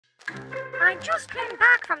I just came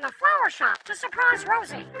back from the flower shop to surprise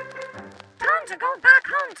Rosie. Time to go back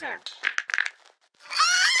home to.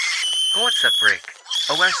 What's up, Rick?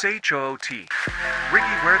 OSHOOT.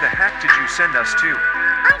 Ricky, where the heck did you send us to?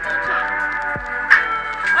 I did that.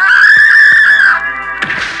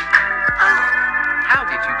 How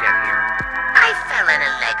did you get here? I fell in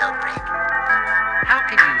a Lego brick. How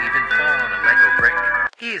can you even fall on a Lego brick?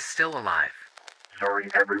 He is still alive. Sorry,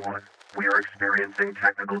 everyone. We are experiencing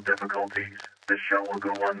technical difficulties. The show will go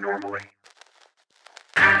on normally.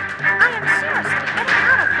 I am seriously getting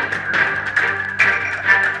out of here.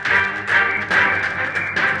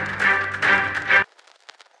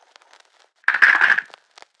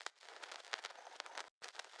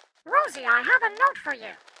 Rosie, I have a note for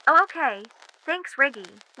you. Oh, okay. Thanks,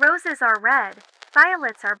 Riggy. Roses are red.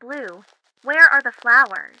 Violets are blue. Where are the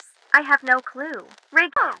flowers? I have no clue.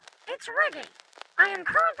 Riggy. Oh, it's Riggy. I am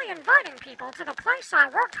currently inviting people to the place I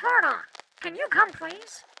worked hard on. Can you come,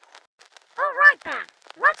 please? All right, then.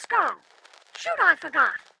 Let's go. Shoot, I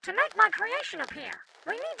forgot. To make my creation appear,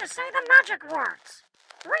 we need to say the magic words.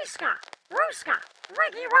 Riska, Ruska,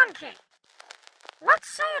 Riggy Runky. Let's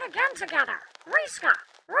say it again together. Riska,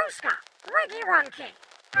 Ruska, Riggy Runky.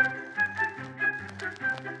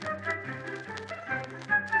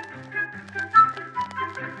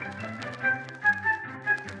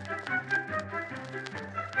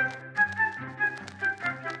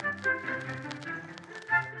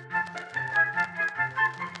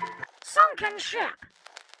 Sunken ship.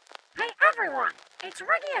 Hey everyone, it's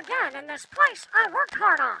Riggy again in this place I worked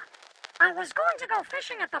hard on. I was going to go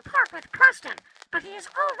fishing at the park with Preston, but he is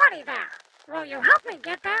already there. Will you help me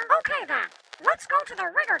get there? Okay then, let's go to the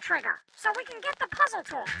rigger trigger so we can get the puzzle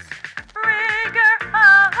tools. Rigger,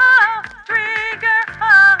 oh, Rigger,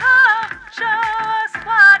 oh, show us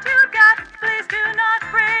what you got. Please do not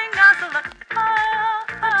bring us a look.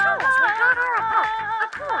 The tools we got are a book, a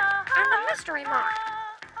coin, and the mystery mark.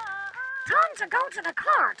 Time to go to the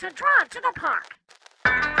car to drive to the park.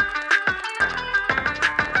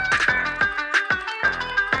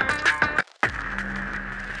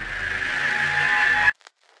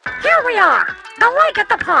 Here we are, the lake at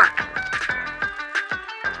the park.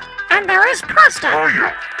 And there is Preston.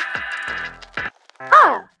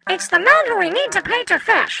 Oh, it's the man who we need to pay to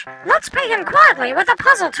fish. Let's pay him quietly with a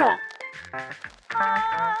puzzle tool.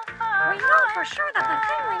 We know for sure that the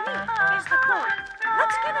thing we need is the coin.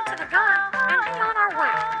 Let's give it to the guy and be on our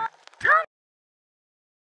way.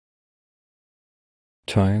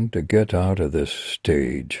 Time to get out of this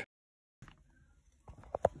stage.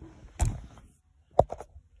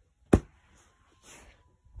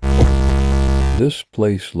 This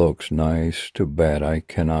place looks nice. Too bad I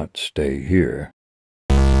cannot stay here.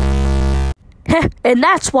 And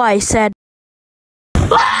that's why I said...